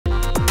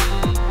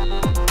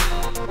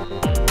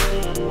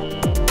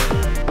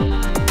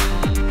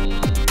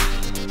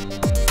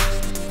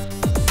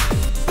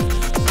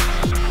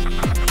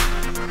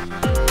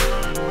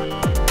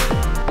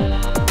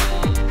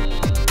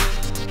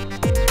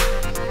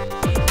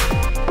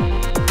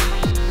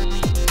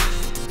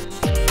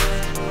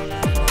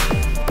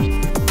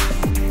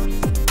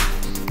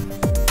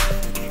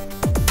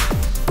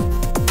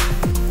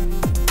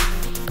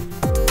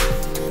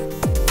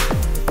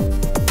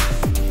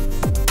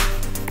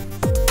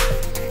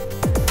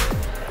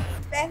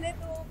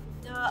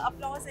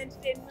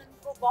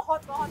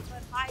बहुत बहुत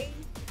बधाई,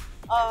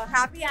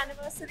 हैप्पी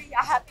एनिवर्सरी,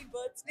 हैप्पी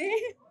बर्थडे।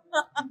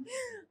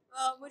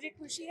 मुझे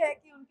खुशी है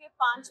कि उनके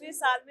 5वें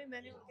साल में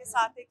मैंने उनके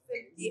साथ एक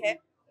फिल्म की है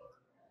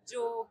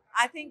जो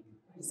आई थिंक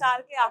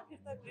साल के आखिर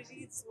तक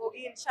रिलीज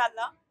होगी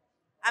इंशाल्लाह।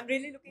 I am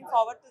really looking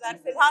forward to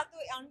that. फिलहाल तो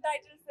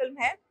अनटाइटल्ड फिल्म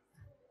है,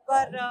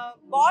 पर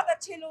बहुत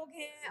अच्छे लोग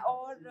हैं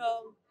और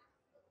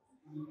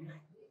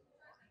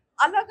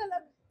अलग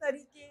अलग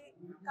तरीके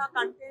का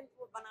कंटेंट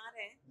वो बना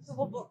रहे हैं, तो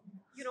वो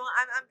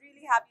I am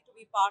really happy to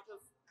be part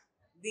of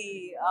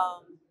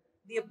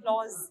the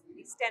applause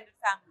extended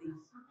family.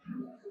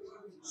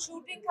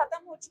 Shooting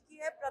खत्म हो चुकी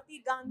है।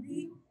 प्रतीक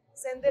गांधी,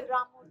 सेंदिल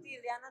राममूर्ति,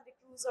 इलियाना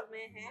डिक्रूज और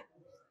मैं हैं।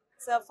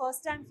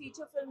 First time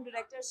feature film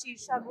director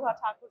शीर्षा गुहा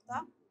ठाकुर था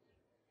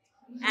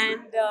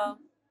एंड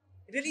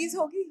रिलीज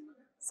होगी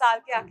साल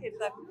के आखिर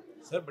तक।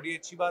 सर बड़ी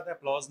अच्छी बात है,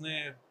 अपलॉज ने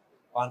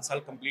 5 साल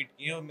कंप्लीट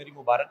किए और मेरी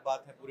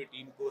मुबारकबाद है पूरी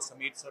टीम को,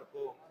 समीर सर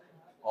को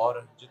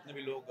और जितने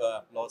भी लोग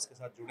अपलॉज के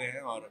साथ जुड़े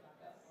हैं। और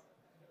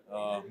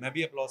मैं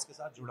भी अपलॉज के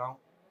साथ जुड़ा हूँ।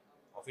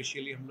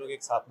 ऑफिशियली हम लोग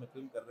एक साथ में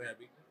फिल्म कर रहे हैं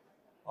अभी।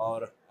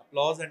 और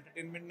अपलॉज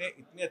एंटरटेनमेंट ने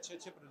इतने अच्छे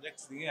अच्छे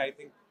प्रोजेक्ट्स दिए, आई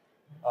थिंक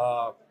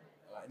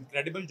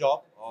इनक्रेडिबल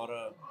जॉब। और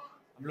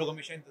हम लोग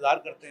हमेशा इंतज़ार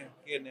करते हैं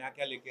कि नया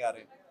क्या लेके आ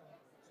रहे हैं।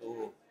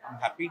 सो आई एम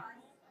हैप्पी।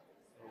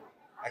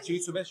 एक्चुअली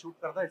सुबह शूट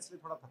करता है इसलिए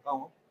थोड़ा थका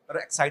हूँ,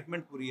 पर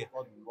एक्साइटमेंट पूरी है।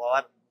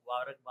 बहुत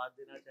मुबारकबाद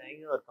देना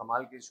चाहेंगे और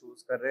कमाल के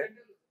शोज कर रहे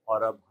हैं।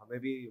 और अब हमें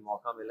भी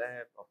मौका मिला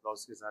है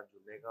अपलॉज के साथ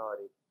जुड़ने का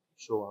और एक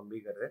शो हम भी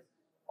कर रहे हैं।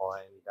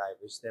 And I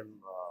wish them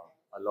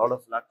a lot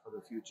of luck for the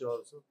future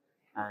also,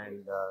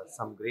 and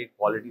some great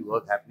quality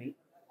work happening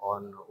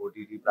on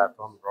OTT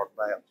platform brought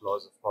by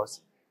Applause, of course.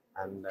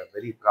 And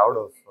very proud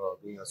of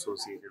being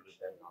associated with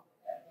them now.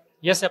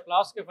 Yes,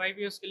 Applause के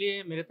 5 years के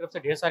लिए मेरी तरफ से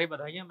ढेर सारी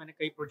बधाइयाँ। मैंने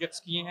कई प्रोजेक्ट्स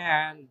किए हैं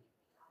and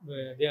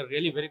they are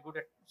really very good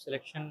at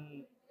selection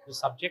the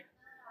subject.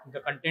 उनका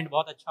कंटेंट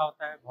बहुत अच्छा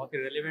होता है, बहुत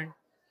ही रेलिवेंट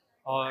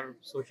और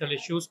सोशल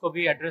इश्यूज को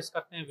भी एड्रेस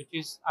करते हैं, which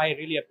is I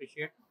really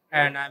appreciate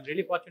and I'm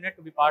really fortunate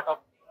to be part of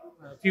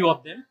few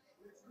of them.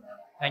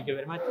 Thank you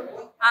very much.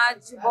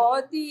 आज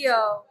बहुत ही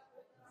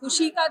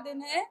खुशी का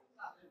दिन है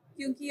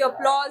क्योंकि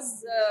applause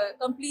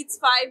completes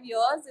 5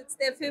 years. It's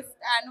their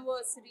 5th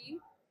anniversary.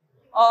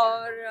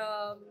 और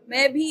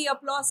मैं भी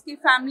अपलॉज की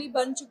फैमिली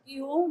बन चुकी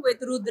हूँ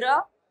with रुद्रा।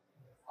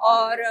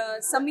 और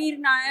Sameer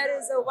Nair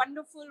is a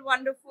wonderful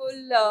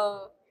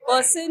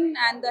person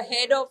and the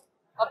head of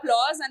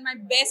Applause, and my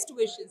best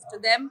wishes to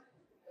them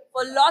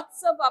for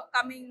lots of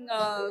upcoming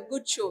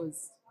good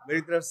shows.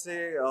 मेरी तरफ से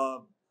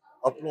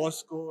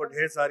अपलॉज को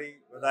ढेर सारी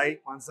बधाई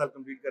 5 साल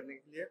कंप्लीट करने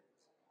के लिए।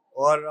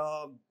 और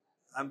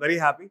I am very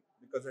happy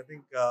because I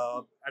think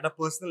at a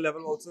personal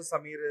level also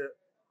Sameer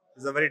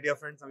is a very dear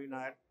friend, Sameer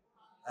Nair.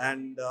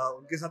 And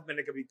उनके साथ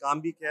मैंने कभी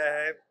काम भी किया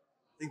है। I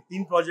think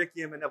 3 प्रोजेक्ट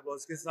किए मैंने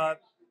अपलॉज के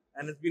साथ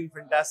and it's been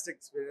fantastic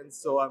experience,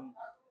 so I'm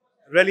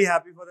really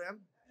happy for them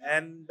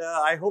and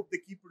I hope they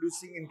keep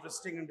producing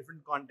interesting and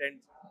different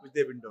content which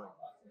they've been doing.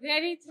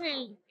 Very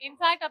thrilled. In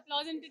fact,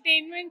 Applause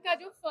Entertainment का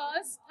जो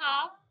first था,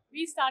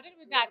 we started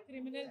with that,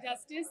 criminal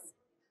justice.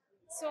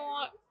 So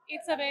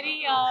it's a very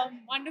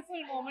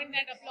wonderful moment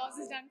that Applause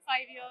has done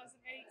 5 years.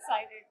 I'm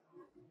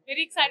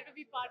very excited to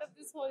be part of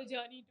this whole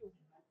journey too.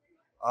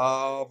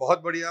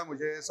 बहुत बढ़िया।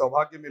 मुझे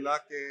सौभाग्य मिला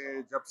कि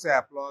जब से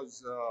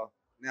अपलॉज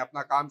ने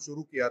अपना काम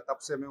शुरू किया तब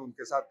से मैं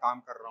उनके साथ काम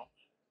कर रहा हूँ।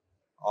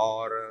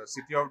 और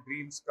सिटी ऑफ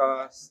ड्रीम्स का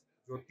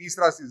जो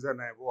 3रा सीजन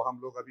है वो हम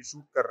लोग अभी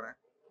शूट कर रहे हैं,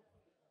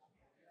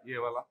 ये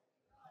वाला।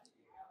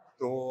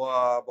 तो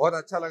बहुत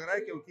अच्छा लग रहा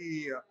है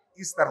क्योंकि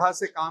इस तरह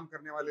से काम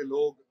करने वाले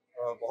लोग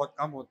बहुत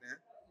कम होते हैं।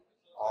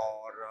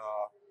 और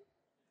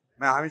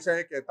मैं हमेशा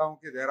ये कहता हूँ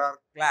कि there are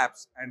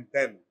claps and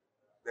then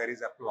there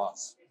is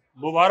applause.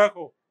 मुबारक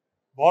हो,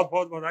 बहुत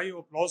बहुत बधाई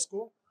हो अपलॉज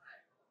को।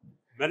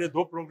 मैंने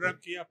 2 प्रोग्राम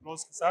किए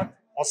अपलॉज के साथ,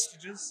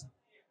 हॉस्टेजेस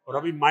और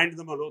अभी माइंड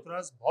द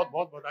मल्होत्रास। बहुत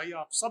बहुत बधाई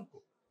आप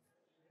सबको।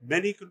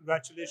 Many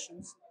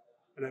congratulations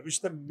and I wish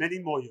them many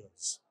more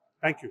years.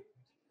 Thank you.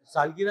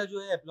 सालगिरह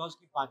जो है अपलॉज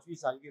की 5वीं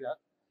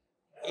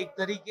सालगिरह एक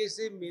तरीके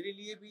से मेरे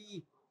लिए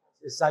भी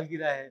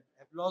सालगिरह है।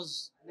 अपलॉज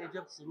ने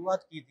जब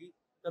शुरुआत की थी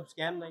तब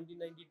स्कैम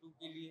 1992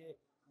 के लिए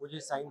मुझे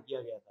साइन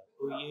किया गया था,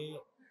 तो ये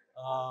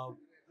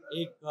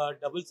एक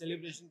डबल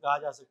सेलिब्रेशन कहा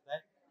जा सकता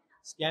है।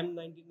 स्कैम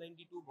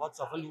 1992 बहुत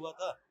सफल हुआ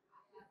था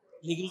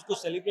लेकिन उसको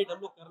सेलिब्रेट हम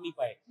लोग कर नहीं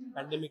पाए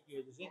पैंडेमिक की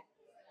वजह से,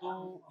 तो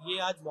ये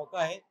आज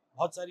मौका है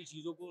बहुत सारी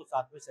चीज़ों को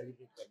साथ में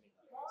सेलिब्रेट करने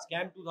का।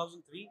 स्कैम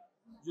 2003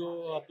 जो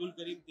अब्दुल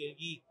करीम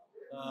तेगी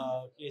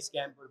के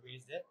स्कैम पर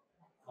बेस्ड है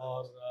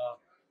और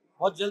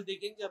बहुत जल्द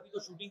देखेंगे। अभी तो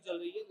शूटिंग चल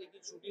रही है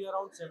लेकिन शूटिंग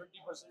अराउंड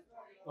 70%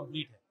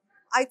 कंप्लीट है।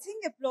 I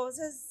think Applause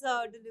has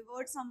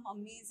delivered some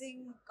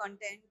amazing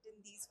content in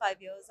these 5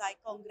 years. I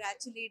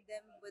congratulate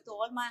them with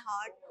all my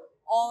heart.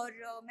 और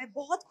मैं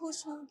बहुत खुश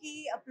हूँ कि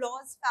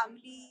Applause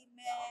family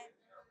में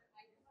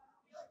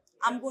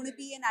I'm going to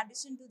be an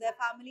addition to their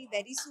family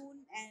very soon,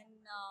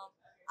 and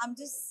I'm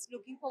just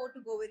looking forward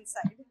to go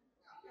inside.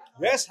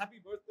 Yes,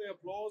 happy birthday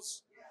Applause.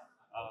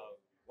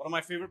 One of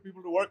my favorite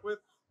people to work with.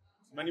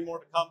 Many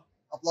more to come.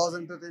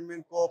 Applause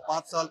Entertainment को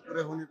 5 साल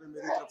पूरे होने पे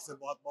मेरी तरफ से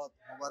बहुत बहुत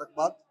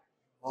मुबारकबाद।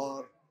 और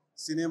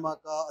सिनेमा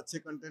का, अच्छे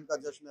कंटेंट का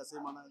जश्न ऐसे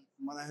ही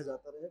मनाया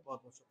जाता रहे।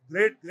 बहुत बहुत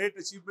शुक्रिया।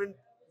 Great achievement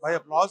by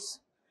Applause.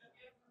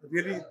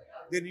 Really,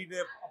 they need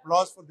a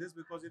applause for this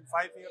because in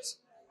 5 years,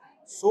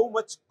 so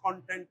much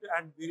content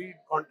and varied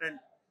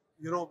content,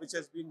 which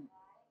has been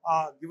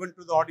given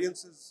to the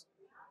audiences.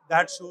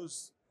 That shows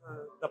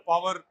the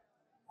power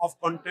of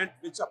content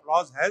which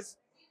Applause has,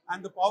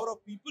 and the power of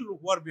people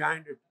who are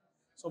behind it.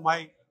 So my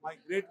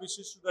great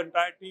wishes to the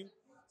entire team,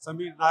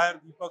 Sameer, Nair,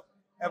 Deepak,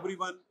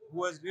 everyone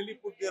who has really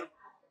put their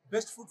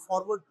best foot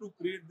forward to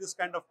create this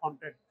kind of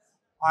content.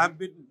 I have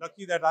been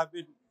lucky that I've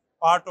been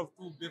part of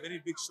two very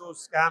big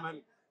shows, Scam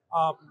and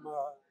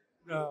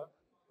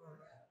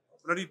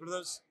Bloody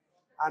Brothers,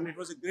 and it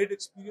was a great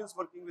experience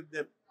working with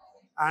them.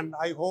 And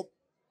I hope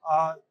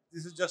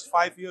this is just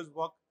 5 years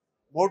work,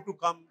 more to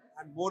come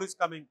and more is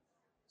coming.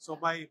 So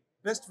my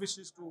best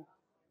wishes to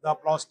the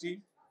Applause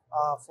team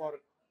for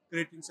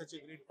creating such a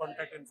great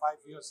content in 5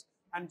 years,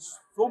 and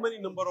so many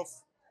number of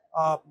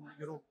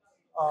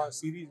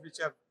series which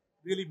have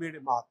really made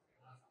a mark.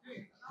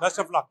 Best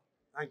of luck.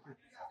 Thank you.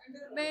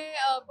 मैं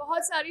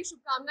बहुत सारी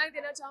शुभकामनाएं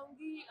देना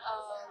चाहूँगी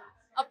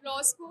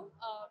applause को.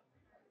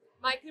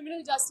 My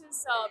criminal justice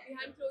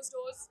behind closed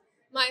doors,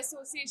 my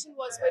association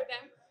was with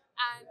them,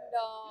 and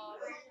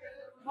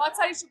बहुत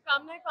सारी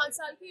शुभकामनाएं 5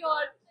 साल की,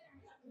 और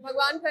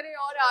भगवान करे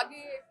और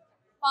आगे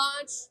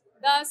 5,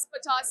 10,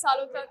 50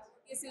 सालों तक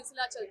ये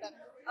सिलसिला चलता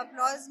रहे.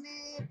 अपलॉज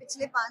ने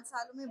पिछले 5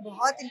 सालों में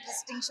बहुत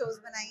इंटरेस्टिंग शोज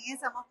बनाई हैं,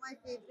 सम of my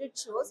favourite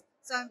shows,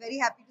 so I am very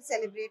happy to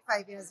celebrate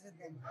 5 years with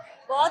them.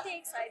 बहुत ही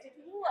एक्साइटेड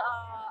हूँ.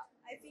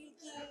 आई फील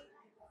कि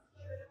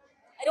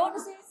I don't want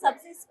to say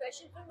सबसे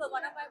special film, but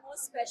one of my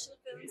most special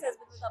films has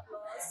been with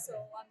Applause. So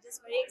I'm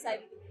just very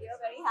excited to be here,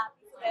 very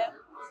happy for them,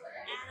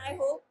 and I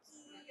hope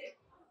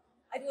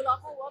I do a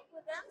lot more work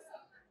with them,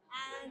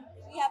 and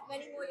we have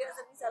many more years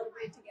that we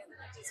celebrate together,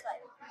 which is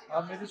fine.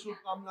 मेरी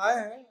शुभकामनाएं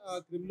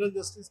हैं. Criminal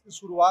justice की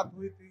शुरुआत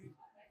हुई थी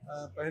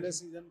पहले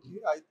season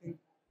की, I think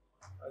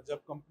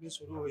जब कंपनी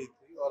शुरू हुई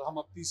थी, और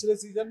हम अब तीसरे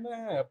सीजन में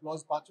हैं.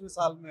 अपलॉज 5वें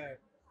साल में है,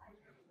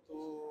 तो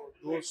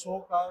 2 शो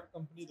का और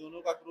कंपनी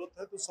दोनों का ग्रोथ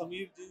है. तो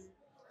समीर जी,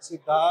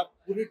 सिद्धार्थ,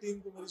 पूरी टीम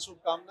को मेरी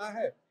शुभकामनाएं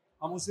है.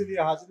 हम उसी लिए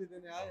हाजिरी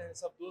देने आए हैं.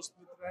 सब दोस्त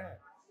मित्र हैं.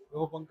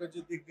 वो पंकज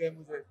जी दिख गए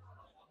मुझे,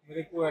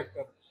 मेरे को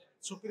एक्टर.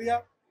 शुक्रिया.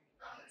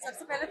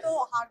 सबसे पहले तो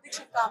हार्दिक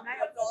शुभकामनाएं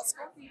अपलॉज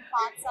को.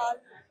 5 साल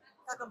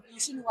का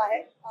कंप्लीशन हुआ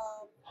है.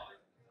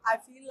 आई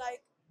फील लाइक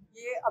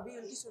ये अभी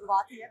उनकी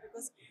शुरुआत ही है,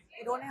 बिकॉज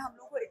इन्होंने हम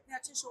लोग को इतने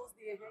अच्छे शोज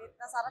दिए हैं,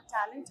 इतना सारा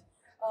टैलेंट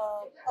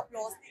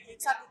अपलॉज ने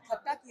एक साथ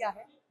इकट्ठा किया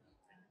है.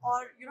 और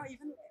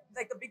even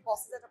like the big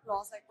bosses at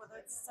Applause, like whether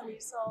it's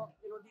Sameer sir,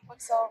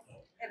 Deepak sir,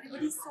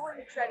 everybody's so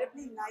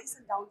incredibly nice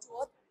and down to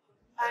earth,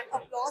 and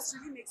Applause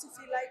really makes you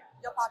feel like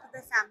you're part of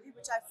their family,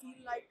 which I feel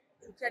like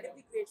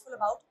incredibly grateful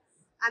about.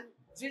 And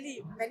really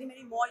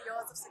many more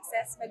years of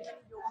success, many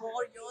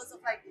more years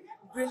of like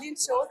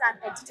brilliant shows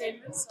and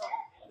entertainment. So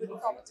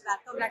looking forward to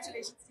that.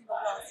 Congratulations team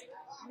Applause.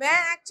 मैं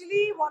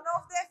actually one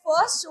of their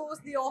first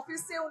shows The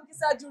Office से उनके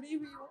साथ जुड़ी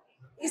हुई हूँ.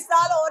 इस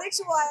साल और एक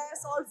शो आया है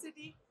Salt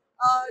City,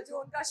 जो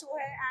उनका शो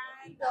है,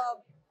 एंड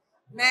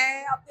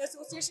मैं अपने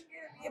एसोसिएशन के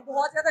लिए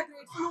बहुत ज़्यादा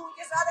ग्रेटफुल हूँ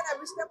उनके साथ, and I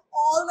wish them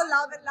all the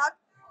love and luck,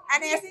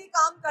 and ऐसे ही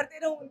काम करते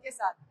रहूँ उनके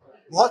साथ.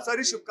 बहुत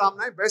सारी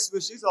शुभकामनाएं, बेस्ट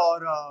विशेस,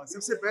 और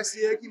सबसे बेस्ट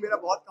ये है कि मेरा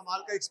बहुत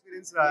कमाल का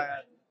एक्सपीरियंस रहा है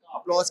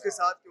अपलॉज के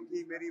साथ,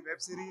 क्योंकि मेरी वेब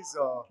सीरीज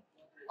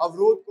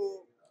अवरोध को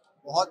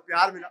बहुत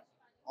प्यार मिला,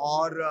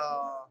 और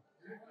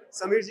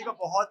समीर जी का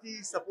बहुत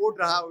ही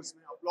सपोर्ट रहा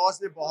उसमें. अपलॉज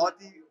ने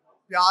बहुत ही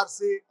प्यार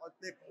से और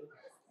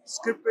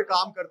स्क्रिप्ट पे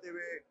काम करते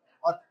हुए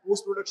और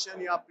पोस्ट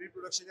प्रोडक्शन या प्री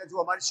प्रोडक्शन या जो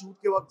हमारे शूट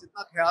के वक्त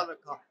जितना ख्याल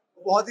रखा,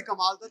 वो बहुत ही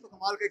कमाल था. तो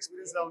कमाल का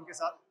एक्सपीरियंस रहा उनके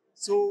साथ.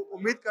 सो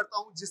उम्मीद करता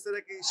हूँ जिस तरह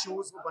के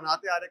शोज वो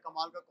बनाते आ रहे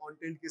कमाल का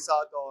कंटेंट के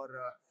साथ और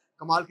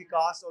कमाल की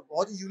कास्ट और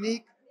बहुत ही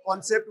यूनिक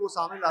कॉन्सेप्ट वो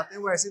सामने लाते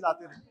हैं, वो ऐसे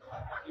लाते रहें.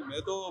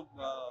 मैं तो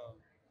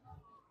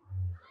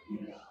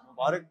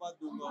मुबारकबाद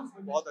दूंगा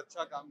उनको, बहुत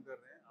अच्छा काम कर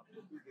रहे हैं. आप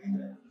लोग भी देख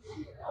रहे हैं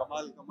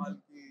कमाल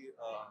की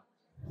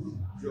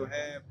जो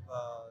है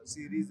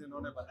सीरीज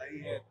इन्होंने बनाई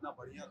है, इतना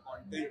बढ़िया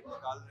कंटेंट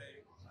निकाल रहे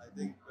हैं. I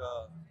think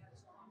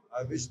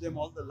I wish them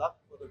all the luck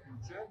for the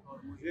future,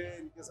 और मुझे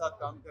इनके साथ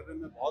काम करने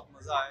में बहुत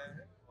मज़ा आया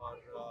है, और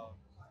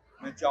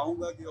मैं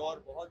चाहूँगा कि और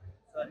बहुत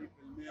सारी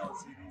फिल्में और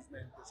सीरीज में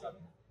इनके साथ